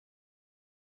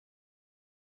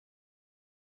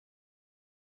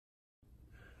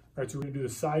All right, so we're gonna do the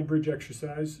side bridge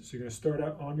exercise. So you're gonna start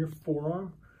out on your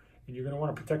forearm, and you're gonna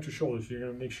wanna protect your shoulders. So you're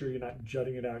gonna make sure you're not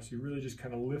jutting it out. So you really just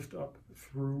kind of lift up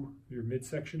through your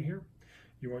midsection here.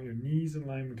 You want your knees in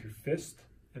line with your fist,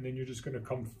 and then you're just gonna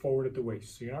come forward at the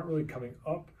waist. So you're not really coming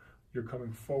up, you're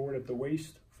coming forward at the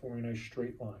waist, forming a nice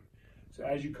straight line. So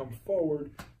as you come forward,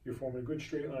 you're forming a good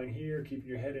straight line here, keeping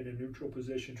your head in a neutral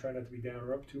position, try not to be down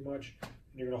or up too much, and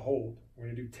you're gonna hold. We're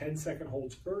gonna do 10-second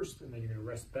holds first, and then you're gonna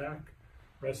rest back,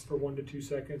 rest for 1 to 2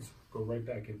 seconds, go right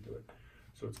back into it.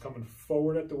 So it's coming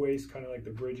forward at the waist, kind of like the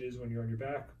bridge is when you're on your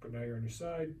back, but now you're on your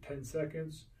side, 10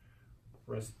 seconds,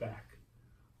 rest back.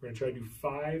 We're gonna try to do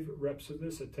 5 reps of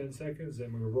this at 10 seconds,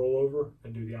 then we're gonna roll over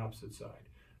and do the opposite side.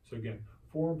 So again,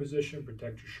 forearm position,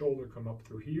 protect your shoulder, come up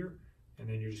through here, and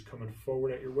then you're just coming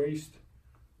forward at your waist.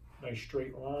 Nice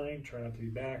straight line, try not to be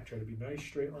back, try to be nice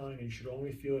straight line, and you should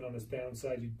only feel it on this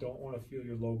downside. You don't wanna feel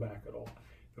your low back at all.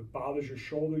 If it bothers your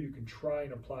shoulder, you can try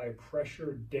and apply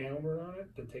pressure downward on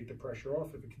it to take the pressure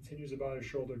off. If it continues to bother your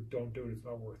shoulder, don't do it, it's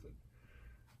not worth it.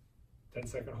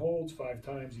 10-second holds, 5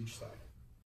 times each side.